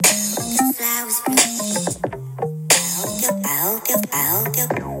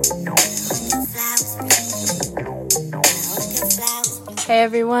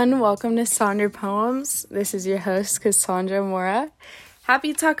everyone, welcome to Sandra Poems. This is your host, Cassandra Mora.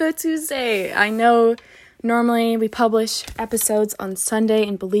 Happy Taco Tuesday! I know normally we publish episodes on Sunday,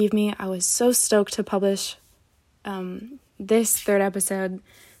 and believe me, I was so stoked to publish this third episode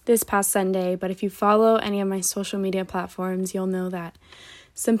this past Sunday, but if you follow any of my social media platforms, you'll know that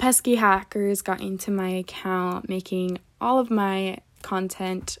some pesky hackers got into my account, making all of my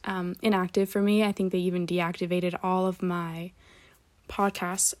content inactive for me. I think they even deactivated all of my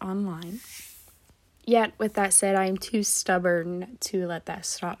podcasts online. Yet, with that said, I am too stubborn to let that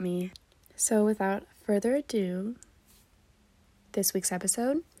stop me. So, without further ado, this week's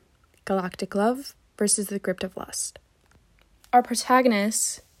episode, Galactic Love versus the Crypt of Lust. Our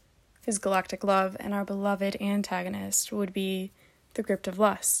protagonist is Galactic Love, and our beloved antagonist would be the Crypt of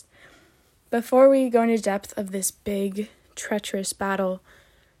Lust. Before we go into depth of this big, treacherous battle,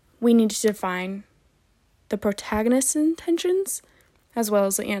 we need to define the protagonist's intentions as well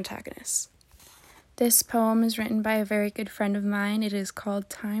as the antagonist. This poem is written by a very good friend of mine. It is called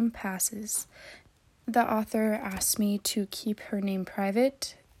Time Passes. The author asked me to keep her name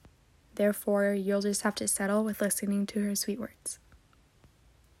private, therefore you'll just have to settle with listening to her sweet words.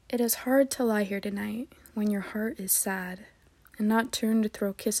 It is hard to lie here tonight when your heart is sad and not turn to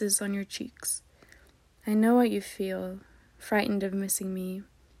throw kisses on your cheeks. I know what you feel, frightened of missing me,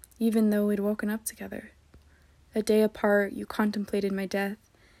 even though we'd woken up together. A day apart, you contemplated my death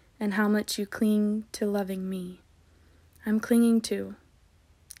and how much you cling to loving me. I'm clinging too,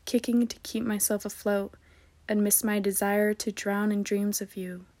 kicking to keep myself afloat amidst my desire to drown in dreams of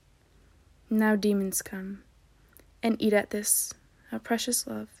you. Now demons come and eat at this, our precious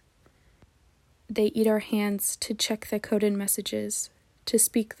love. They eat our hands to check the coded messages, to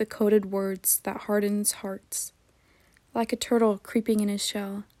speak the coded words that hardens hearts, like a turtle creeping in his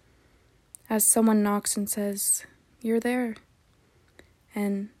shell, as someone knocks and says, "You're there,"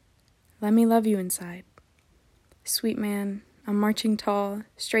 and "Let me love you inside." Sweet man, I'm marching tall,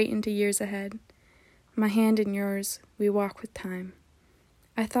 straight into years ahead. My hand in yours, we walk with time.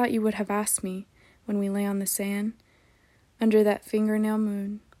 I thought you would have asked me when we lay on the sand, under that fingernail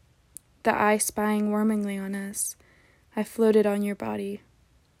moon, the eye spying warmingly on us. I floated on your body,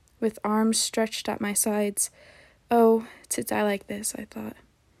 with arms stretched at my sides. Oh, to die like this, I thought.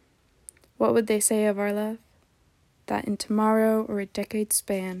 What would they say of our love? That in tomorrow or a decade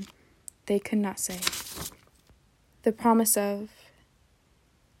span, they could not say. The promise of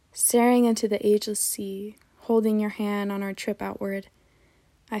staring into the ageless sea, holding your hand on our trip outward,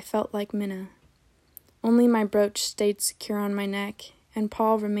 I felt like Minna. Only my brooch stayed secure on my neck, and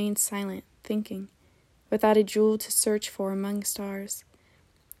Paul remained silent, thinking, without a jewel to search for among stars.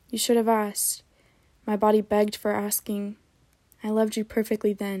 You should have asked. My body begged for asking. I loved you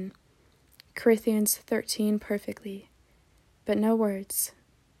perfectly then. Corinthians 13 perfectly. But no words.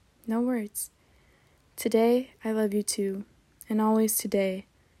 No words. Today I love you too, and always today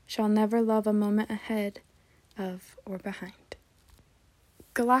shall never love a moment ahead of or behind.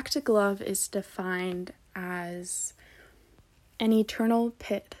 Galactic love is defined as an eternal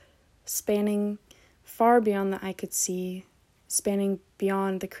pit spanning far beyond the eye could see, spanning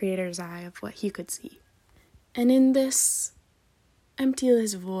beyond the Creator's eye of what he could see. And in this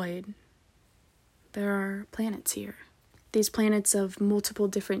emptyless void, there are planets here. These planets of multiple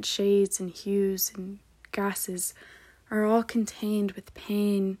different shades and hues and gases are all contained with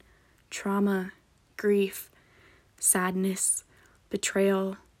pain, trauma, grief, sadness,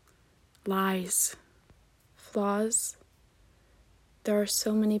 betrayal, lies, flaws. There are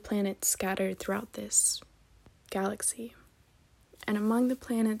so many planets scattered throughout this galaxy. And among the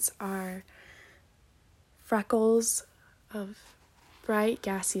planets are freckles of bright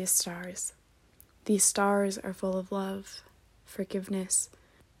gaseous stars. These stars are full of love, forgiveness,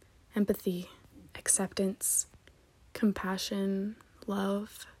 empathy, acceptance, compassion,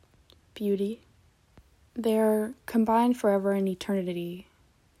 love, beauty. They are combined forever in eternity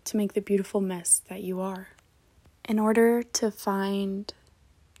to make the beautiful mess that you are. In order to find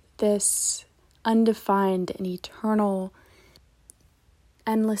this undefined and eternal,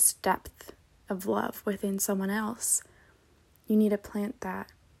 endless depth of love within someone else, you need to plant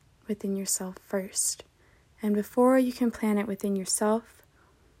that within yourself first. And before you can plant it within yourself,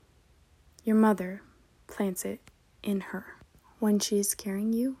 your mother plants it in her when she is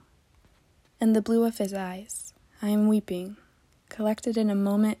carrying you. In the blue of his eyes, I am weeping, collected in a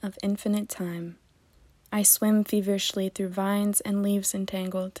moment of infinite time. I swim feverishly through vines and leaves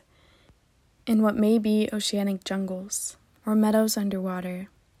entangled, in what may be oceanic jungles, or meadows underwater,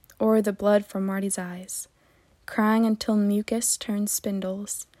 or the blood from Marty's eyes, crying until mucus turns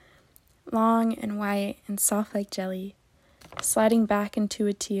spindles, long and white and soft like jelly, sliding back into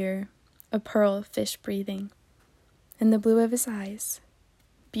a tear, a pearl of fish breathing. In the blue of his eyes,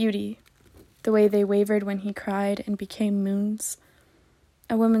 beauty, the way they wavered when he cried and became moons.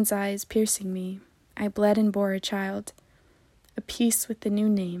 A woman's eyes piercing me, I bled and bore a child, a piece with the new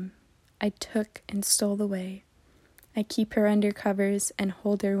name I took and stole away. I keep her under covers and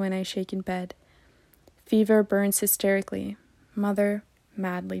hold her when I shake in bed. Fever burns hysterically, mother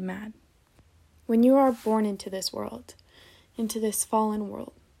madly mad. When you are born into this world, into this fallen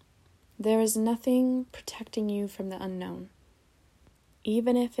world, there is nothing protecting you from the unknown,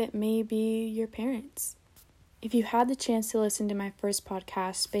 even if it may be your parents. If you had the chance to listen to my first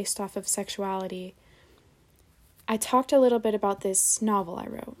podcast based off of sexuality, I talked a little bit about this novel I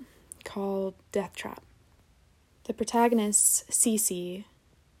wrote called Death Trap. The protagonist, Cece,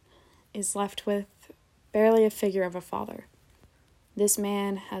 is left with barely a figure of a father. This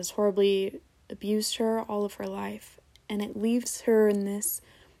man has horribly abused her all of her life, and it leaves her in this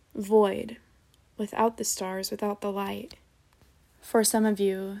void, without the stars, without the light. For some of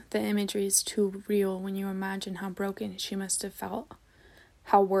you, the imagery is too real when you imagine how broken she must have felt,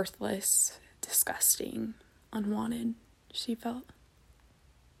 how worthless, disgusting, unwanted she felt.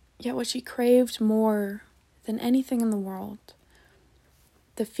 Yet what she craved more than anything in the world,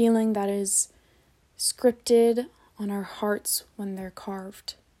 the feeling that is scripted on our hearts when they're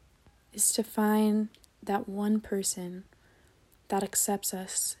carved, is to find that one person that accepts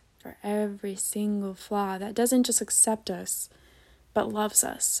us for every single flaw, that doesn't just accept us, but loves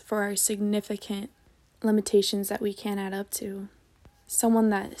us for our significant limitations that we can't add up to. Someone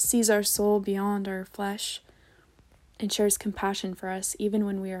that sees our soul beyond our flesh and shares compassion for us even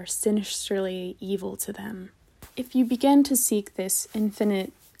when we are sinisterly evil to them. If you begin to seek this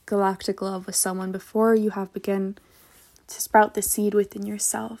infinite galactic love with someone before you have begun to sprout the seed within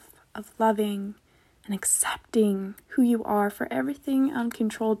yourself of loving and accepting who you are for everything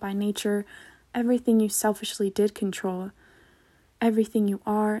uncontrolled by nature, everything you selfishly did control, everything you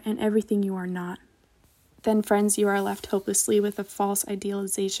are and everything you are not, then, friends, you are left hopelessly with a false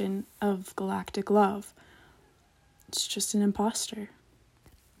idealization of galactic love. It's just an imposter.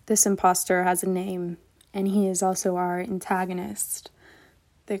 This imposter has a name, and he is also our antagonist,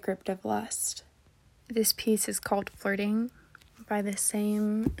 the Crypt of Lust. This piece is called Flirting by the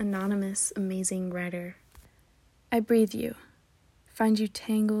same anonymous, amazing writer. I breathe you, find you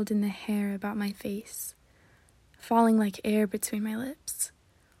tangled in the hair about my face, falling like air between my lips.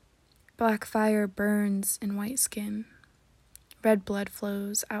 Black fire burns in white skin, red blood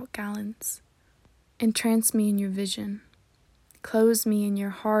flows out gallons. Entrance me in your vision, close me in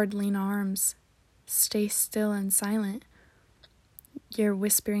your hard, lean arms, stay still and silent, your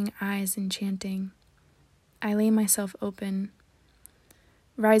whispering eyes enchanting. I lay myself open,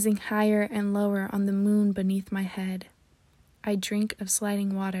 rising higher and lower on the moon beneath my head. I drink of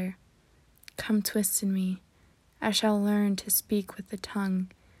sliding water. Come twist in me. I shall learn to speak with the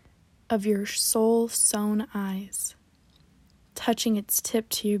tongue of your soul-sown eyes, touching its tip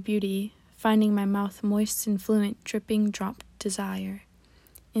to your beauty, finding my mouth moist and fluent, dripping drop desire,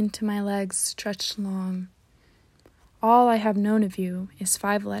 into my legs stretched long. All I have known of you is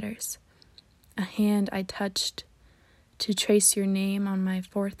 5 letters, a hand I touched to trace your name on my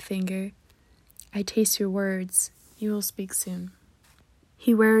 4th finger. I taste your words, you will speak soon.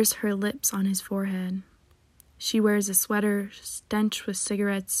 He wears her lips on his forehead. She wears a sweater stench with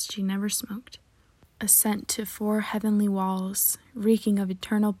cigarettes she never smoked. A scent to 4 heavenly walls, reeking of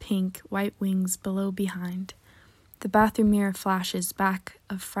eternal pink, white wings below behind. The bathroom mirror flashes back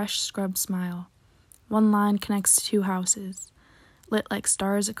a fresh scrubbed smile. One line connects 2 houses, lit like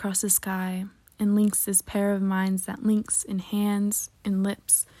stars across the sky, and links this pair of minds that links in hands and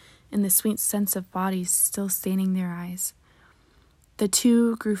lips, in the sweet sense of bodies still staining their eyes. The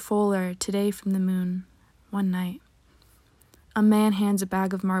 2 grew fuller today from the moon, one night. A man hands a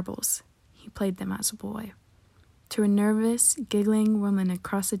bag of marbles. He played them as a boy, to a nervous, giggling woman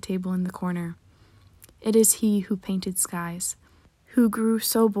across the table in the corner. It is he who painted skies, who grew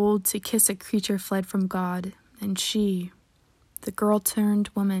so bold to kiss a creature fled from God, and she, the girl-turned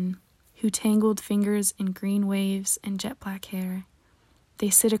woman, who tangled fingers in green waves and jet-black hair. They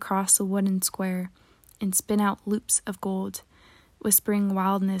sit across a wooden square and spin out loops of gold, whispering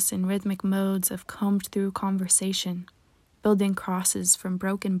wildness in rhythmic modes of combed-through conversation, building crosses from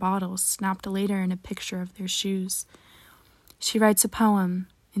broken bottles snapped later in a picture of their shoes. She writes a poem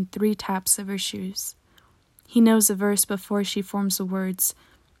in 3 taps of her shoes. He knows the verse before she forms the words,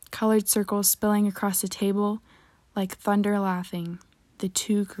 colored circles spilling across the table, like thunder laughing. The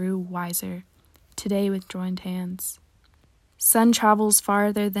 2 grew wiser, today with joined hands. Sun travels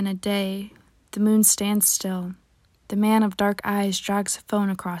farther than a day, the moon stands still. The man of dark eyes drags a phone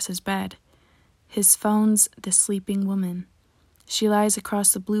across his bed. His phone's the sleeping woman. She lies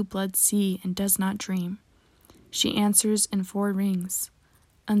across the blue blood sea and does not dream. She answers in 4 rings,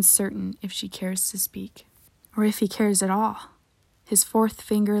 uncertain if she cares to speak, or if he cares at all. His 4th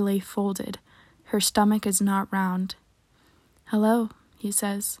finger lay folded. Her stomach is not round. "Hello," he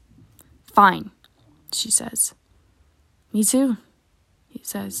says. "Fine," she says. "Me too," he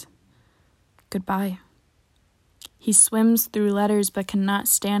says. "Goodbye." He swims through letters but cannot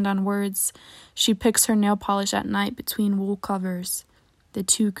stand on words. She picks her nail polish at night between wool covers. The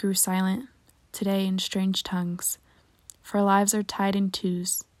 2 grew silent, today in strange tongues, for lives are tied in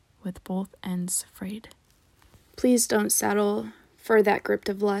 2s, with both ends frayed. Please don't settle for that grip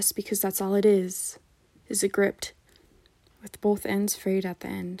of lust, because that's all it is a grip with both ends frayed at the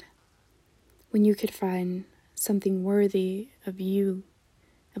end. When you could find something worthy of you,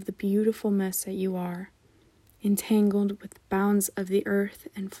 of the beautiful mess that you are, entangled with bounds of the earth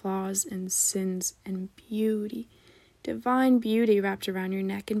and flaws and sins and beauty, divine beauty wrapped around your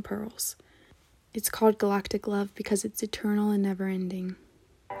neck in pearls. It's called galactic love because it's eternal and never-ending.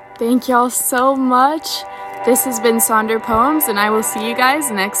 Thank y'all so much. This has been Sonder Poems, and I will see you guys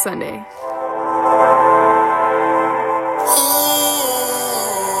next Sunday.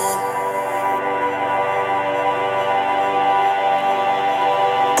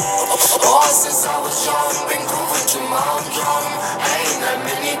 Since I was young, been grooving to my own drum. Ain't that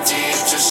many deep, just